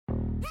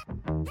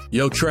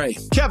Yo, Trey.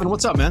 Kevin,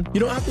 what's up, man? You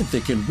know, I've been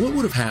thinking, what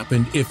would have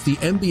happened if the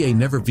NBA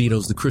never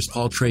vetoes the Chris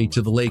Paul trade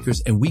to the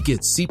Lakers and we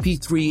get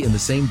CP3 in the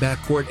same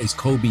backcourt as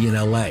Kobe in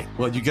LA?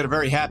 Well, you get a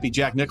very happy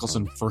Jack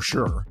Nicholson for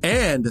sure.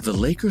 And the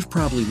Lakers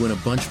probably win a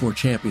bunch more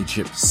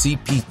championships.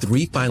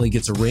 CP3 finally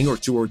gets a ring or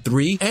 2 or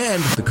 3,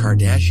 and the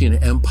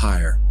Kardashian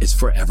empire is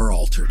forever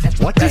altered.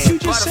 What did you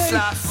just say?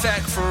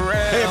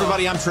 Hey,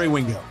 everybody, I'm Trey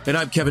Wingo. And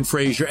I'm Kevin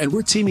Frazier, and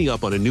we're teaming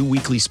up on a new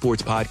weekly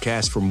sports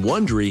podcast from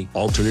Wondery,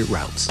 Alternate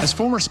Routes. As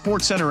former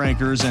Sports Center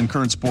anchors and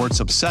current sports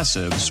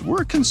obsessives,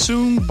 we're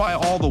consumed by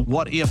all the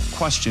what-if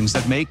questions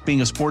that make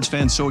being a sports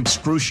fan so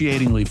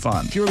excruciatingly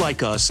fun. If you're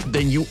like us,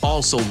 then you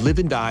also live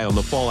and die on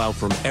the fallout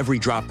from every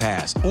drop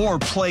pass. Or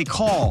play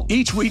call.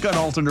 Each week on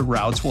Alternate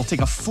Routes, we'll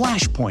take a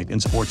flashpoint in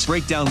sports,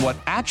 break down what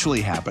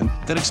actually happened,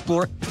 then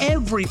explore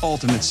every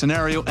alternate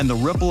scenario and the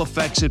ripple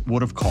effects it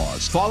would have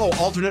caused. Follow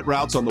Alternate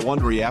Routes on the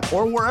Wondery app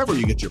or wherever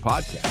you get your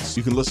podcasts.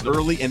 You can listen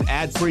early and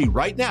ad-free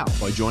right now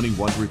by joining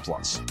Wondery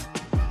Plus.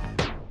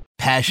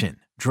 Passion,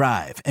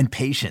 drive, and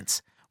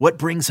patience. What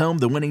brings home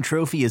the winning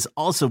trophy is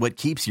also what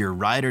keeps your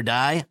ride or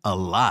die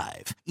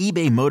alive.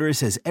 eBay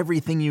Motors has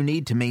everything you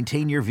need to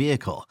maintain your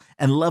vehicle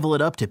and level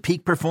it up to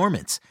peak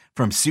performance,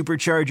 from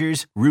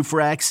superchargers, roof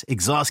racks,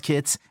 exhaust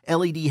kits,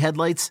 LED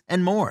headlights,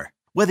 and more.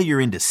 Whether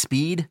you're into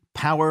speed,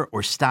 power,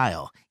 or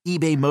style,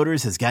 eBay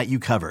Motors has got you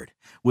covered.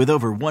 With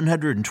over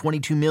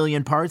 122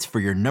 million parts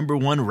for your number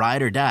one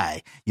ride or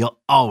die, you'll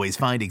always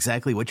find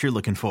exactly what you're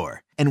looking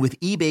for. And with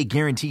eBay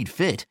Guaranteed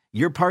Fit,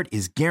 your part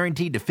is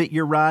guaranteed to fit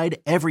your ride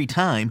every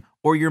time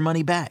or your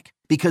money back.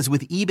 Because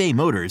with eBay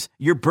Motors,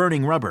 you're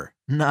burning rubber,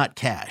 not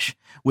cash.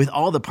 With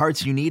all the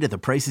parts you need at the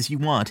prices you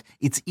want,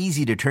 it's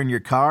easy to turn your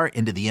car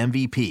into the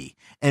MVP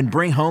and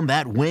bring home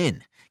that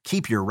win.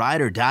 Keep your ride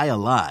or die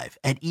alive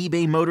at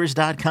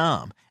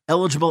ebaymotors.com.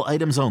 Eligible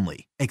items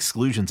only.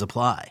 Exclusions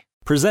apply.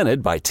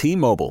 Presented by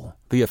T-Mobile,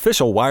 the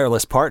official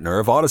wireless partner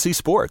of Odyssey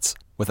Sports.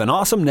 With an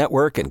awesome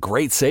network and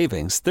great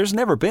savings, there's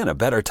never been a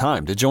better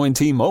time to join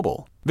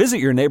T-Mobile. Visit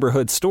your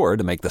neighborhood store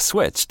to make the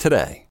switch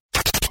today.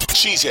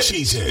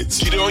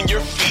 Cheeseheads. Get on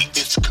your feet.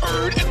 It's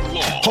Curd and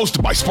Long.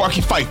 Hosted by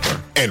Sparky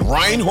Fifer and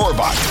Ryan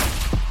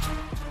Horvath.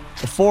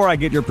 Before I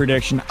get your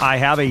prediction, I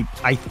have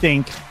I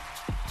think,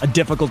 a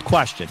difficult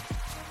question.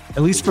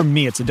 At least for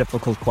me, it's a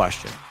difficult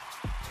question.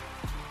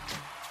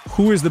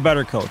 Who is the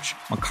better coach,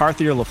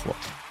 McCarthy or LaFleur?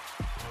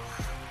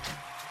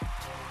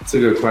 It's a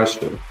good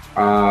question.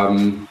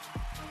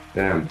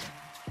 Damn.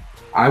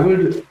 I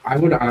would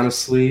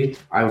honestly,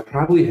 I would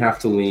probably have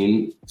to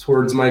lean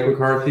towards Mike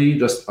McCarthy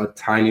just a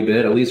tiny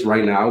bit, at least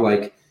right now.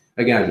 Like,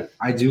 again,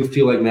 I do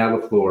feel like Matt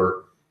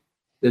LaFleur,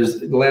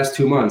 the last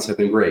 2 months have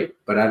been great,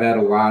 but I've had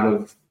a lot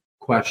of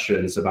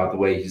questions about the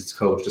way he's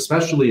coached,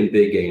 especially in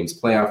big games,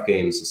 playoff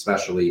games,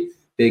 especially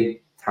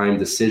big time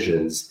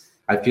decisions.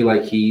 I feel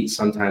like he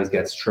sometimes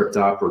gets tripped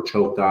up or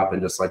choked up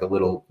and just like a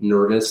little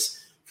nervous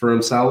for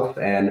himself.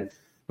 And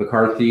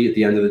McCarthy, at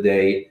the end of the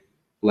day,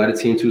 led a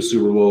team to a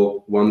Super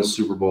Bowl, won the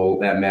Super Bowl.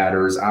 That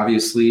matters.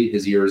 Obviously,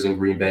 his years in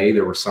Green Bay,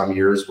 there were some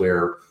years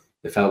where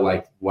it felt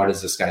like, what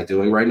is this guy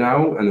doing right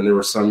now? And then there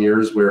were some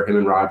years where him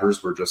and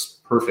Rodgers were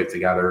just perfect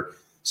together.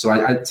 So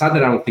it's not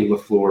that I don't think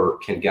LaFleur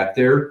can get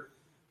there,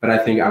 but I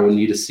think I would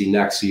need to see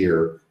next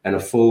year and a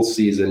full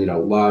season,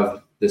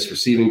 Love, this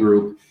receiving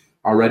group,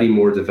 already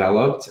more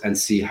developed, and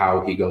see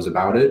how he goes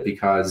about it.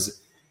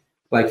 Because,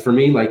 for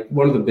me,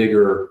 one of the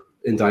bigger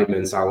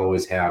indictments I'll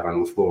always have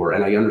on LaFleur,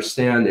 and I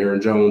understand Aaron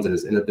Jones and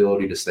his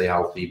inability to stay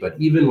healthy, but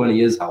even when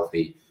he is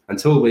healthy,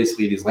 until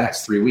basically these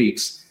last 3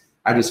 weeks,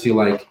 I just feel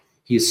like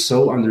he's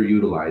so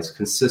underutilized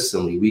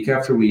consistently, week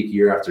after week,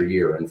 year after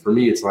year. And for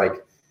me, it's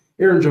like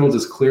Aaron Jones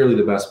is clearly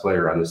the best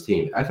player on this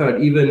team. I thought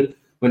even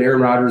when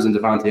Aaron Rodgers and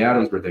Devontae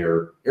Adams were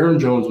there, Aaron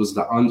Jones was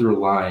the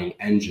underlying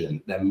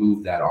engine that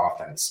moved that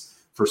offense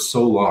for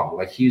so long.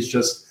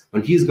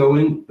 When he's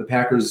going, the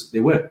Packers, they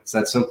win. It's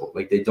that simple.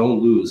 They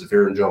don't lose if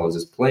Aaron Jones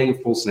is playing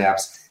full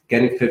snaps,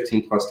 getting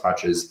 15-plus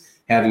touches,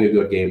 having a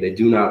good game. They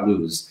do not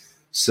lose.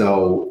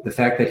 So the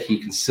fact that he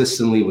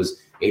consistently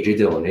was A.J.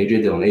 Dillon,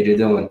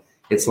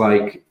 it's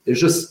it's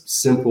just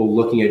simple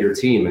looking at your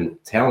team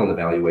and talent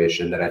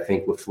evaluation that I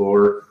think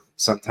LaFleur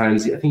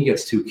sometimes, I think he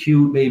gets too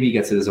cute, maybe he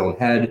gets in his own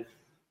head.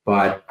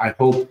 But I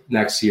hope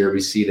next year we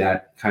see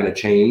that kind of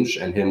change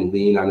and him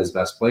lean on his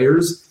best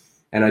players.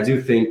 And I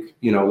do think,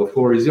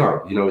 LaFleur is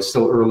young. He's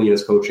still early in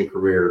his coaching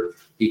career.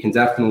 He can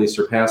definitely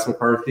surpass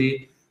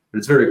McCarthy, but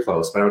it's very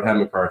close. But I would have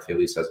McCarthy at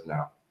least as of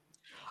now.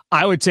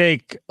 I would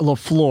take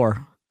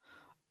LaFleur,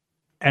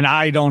 and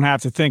I don't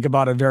have to think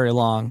about it very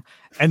long.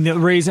 And the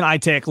reason I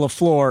take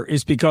LaFleur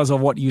is because of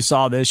what you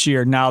saw this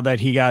year, now that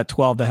he got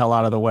 12 the hell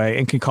out of the way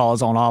and can call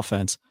his own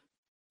offense.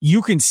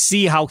 You can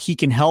see how he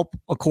can help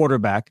a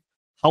quarterback,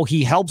 how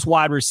he helps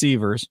wide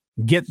receivers,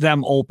 get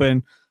them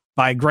open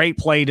by great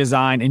play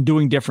design and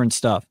doing different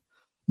stuff.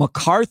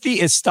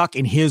 McCarthy is stuck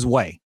in his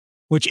way,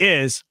 which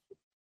is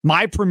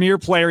my premier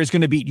player is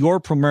going to beat your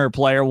premier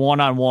player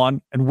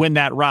one-on-one and win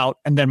that route,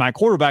 and then my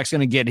quarterback's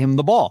going to get him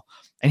the ball.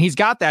 And he's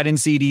got that in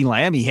CeeDee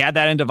Lamb. He had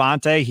that in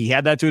Devontae. He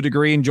had that to a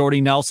degree in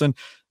Jordy Nelson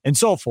and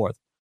so forth.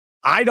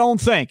 I don't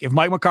think if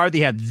Mike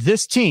McCarthy had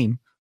this team,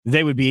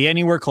 they would be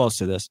anywhere close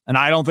to this. And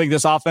I don't think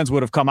this offense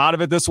would have come out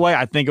of it this way.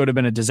 I think it would have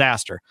been a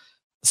disaster.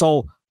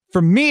 So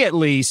for me, at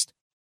least,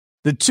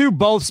 the two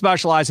both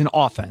specialize in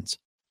offense.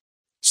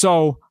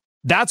 So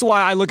that's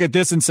why I look at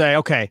this and say,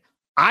 okay,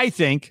 I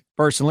think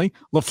personally,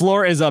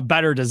 LaFleur is a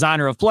better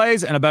designer of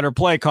plays and a better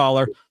play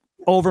caller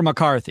over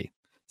McCarthy.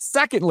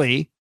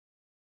 Secondly,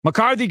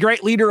 McCarthy,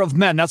 great leader of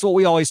men. That's what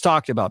we always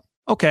talked about.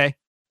 Okay.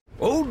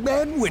 Old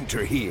Man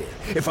Winter here.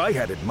 If I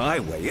had it my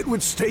way, it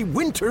would stay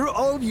winter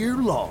all year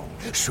long.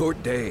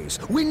 Short days,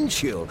 wind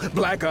chill,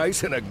 black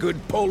ice, and a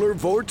good polar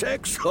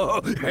vortex.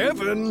 Oh,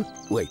 heaven.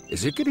 Wait,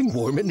 is it getting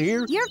warm in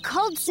here? Your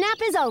cold snap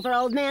is over,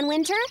 Old Man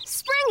Winter.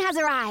 Spring has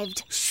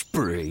arrived.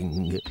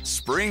 Spring.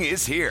 Spring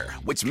is here,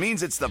 which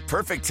means it's the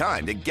perfect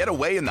time to get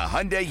away in the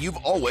Hyundai you've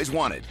always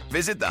wanted.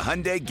 Visit the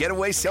Hyundai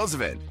Getaway Sales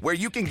Event, where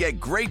you can get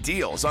great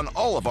deals on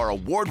all of our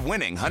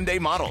award-winning Hyundai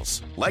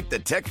models, like the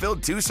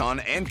tech-filled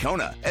Tucson and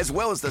Kona, as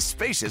well as the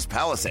spacious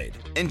Palisade.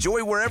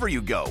 Enjoy wherever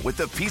you go with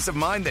the peace of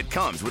mind that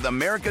comes with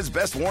America's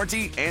best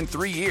warranty and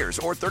 3 years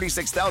or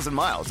 36,000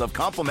 miles of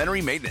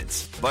complimentary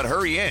maintenance. But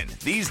hurry in,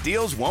 these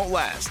deals won't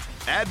last.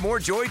 Add more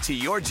joy to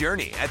your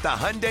journey at the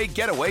Hyundai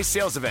Getaway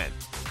Sales Event.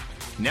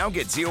 Now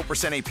get 0%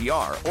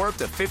 APR or up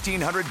to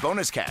 $1,500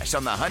 bonus cash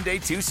on the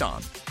Hyundai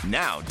Tucson.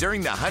 Now,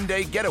 during the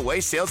Hyundai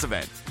Getaway Sales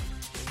Event.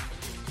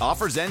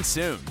 Offers end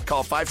soon.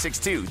 Call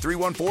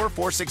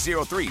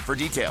 562-314-4603 for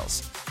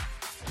details.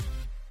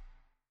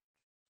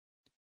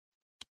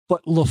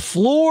 But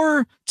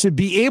LaFleur, to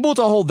be able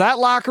to hold that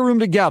locker room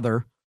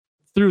together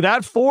through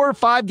that 4 or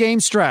 5 game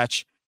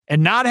stretch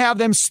and not have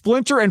them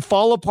splinter and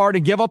fall apart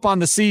and give up on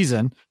the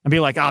season and be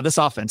like, this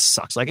offense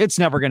sucks. Like, it's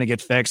never going to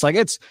get fixed. Like,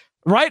 it's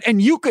right.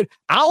 And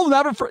I'll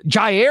never,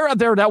 Jair out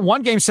there, that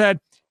one game said,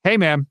 hey,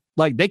 man,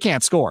 like, they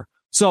can't score.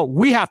 So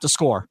we have to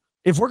score.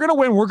 If we're going to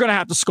win, we're going to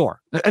have to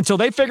score. Until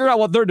they figure out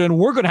what they're doing,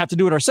 we're going to have to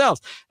do it ourselves.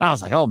 And I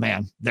was like, oh,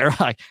 man, they're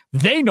like,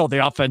 they know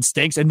the offense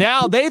stinks. And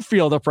now they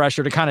feel the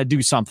pressure to kind of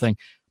do something.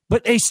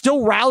 But they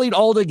still rallied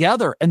all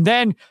together. And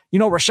then,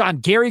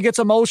 Rashawn Gary gets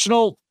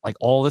emotional like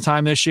all the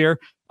time this year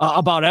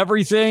about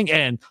everything.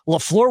 And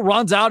LaFleur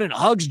runs out and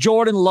hugs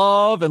Jordan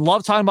Love, and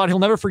Love talking about he'll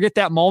never forget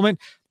that moment.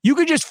 You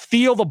could just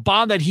feel the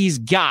bond that he's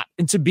got.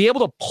 And to be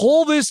able to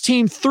pull this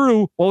team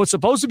through what was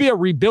supposed to be a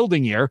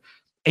rebuilding year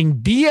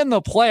and be in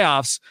the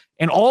playoffs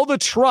and all the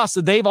trust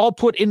that they've all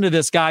put into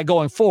this guy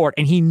going forward.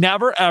 And he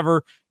never,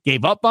 ever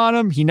gave up on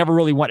him. He never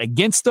really went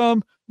against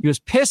them. He was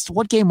pissed.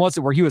 What game was it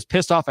where he was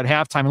pissed off at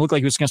halftime? It looked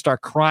like he was going to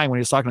start crying when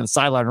he was talking to the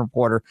sideline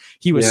reporter.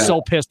 He was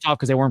so pissed off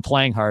because they weren't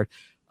playing hard.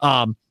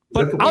 But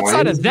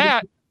outside of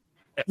that,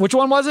 which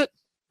one was it?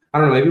 I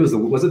don't know. Maybe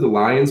was it the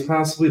Lions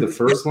possibly, the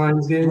first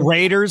Lions game?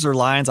 Raiders or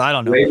Lions? I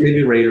don't know.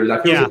 Maybe Raiders. I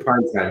feel it was a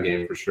primetime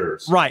game for sure.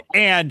 So. Right.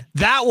 And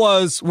that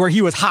was where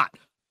he was hot.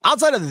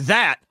 Outside of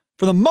that,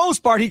 for the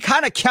most part, he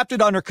kind of kept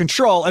it under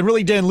control and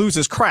really didn't lose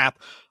his crap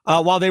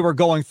while they were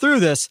going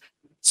through this.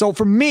 So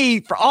for me,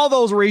 for all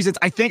those reasons,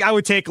 I think I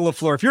would take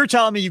LaFleur. If you're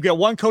telling me you get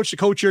one coach to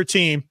coach your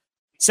team,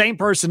 same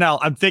personnel,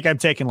 I think I'm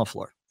taking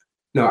LaFleur.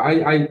 No,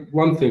 I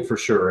one thing for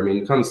sure. I mean,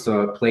 when it comes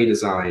to play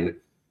design,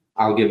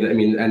 I'll give it. I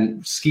mean,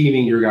 and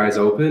scheming your guys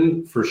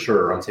open, for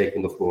sure, I'm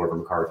taking LaFleur over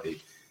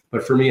McCarthy.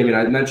 But for me, I mean,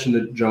 I mentioned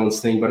the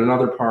Jones thing, but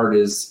another part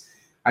is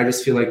I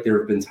just feel like there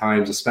have been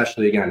times,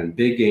 especially, again, in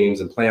big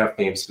games and playoff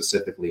games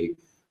specifically,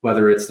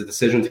 whether it's the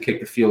decision to kick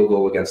the field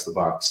goal against the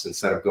Bucs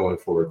instead of going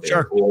forward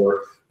there,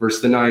 or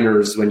versus the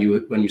Niners when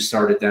you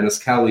started Dennis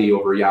Kelly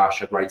over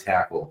Yash at right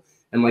tackle.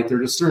 And like there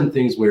are just certain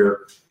things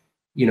where,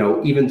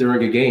 even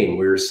during a game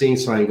where you're seeing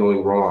something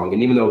going wrong,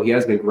 and even though he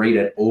has been great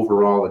at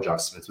overall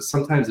adjustments, but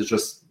sometimes it's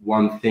just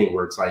one thing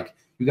where it's like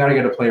you got to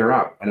get a player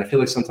out. And I feel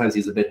like sometimes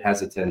he's a bit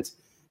hesitant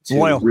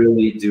to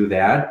really do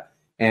that.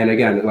 And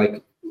again,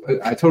 like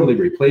I totally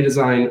agree. Play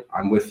design,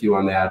 I'm with you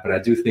on that. But I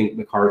do think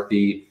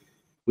McCarthy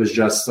was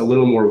just a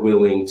little more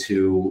willing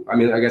to, I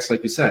mean, I guess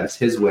like you said, it's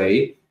his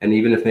way. And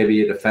even if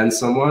maybe it offends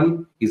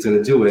someone, he's going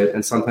to do it.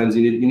 And sometimes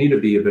you need to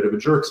be a bit of a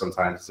jerk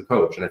sometimes as a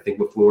coach. And I think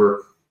LaFleur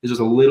is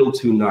just a little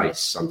too nice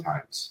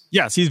sometimes.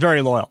 Yes, he's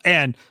very loyal.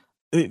 And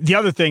the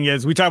other thing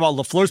is we talk about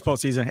LaFleur's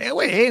postseason. Hey,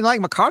 wait, ain't like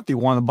McCarthy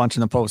won a bunch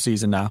in the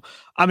postseason now.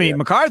 I mean,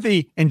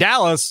 McCarthy in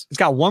Dallas has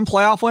got one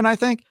playoff win, I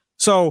think.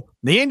 So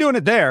they ain't doing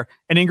it there.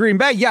 And in Green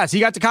Bay, yes, he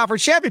got to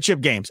conference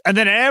championship games. And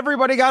then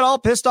everybody got all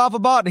pissed off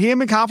about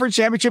him in conference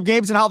championship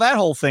games and how that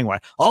whole thing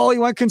went. Oh, he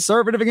went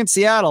conservative against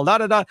Seattle,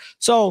 da-da-da.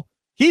 So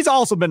he's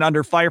also been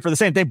under fire for the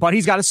same thing, but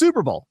he's got a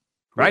Super Bowl,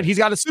 right? He's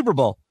got a Super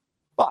Bowl.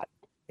 But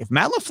if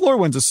Matt LaFleur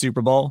wins a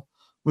Super Bowl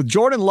with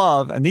Jordan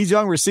Love and these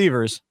young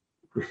receivers,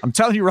 I'm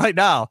telling you right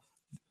now,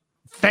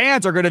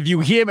 fans are going to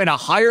view him in a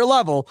higher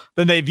level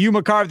than they view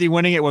McCarthy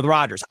winning it with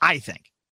Rodgers, I think.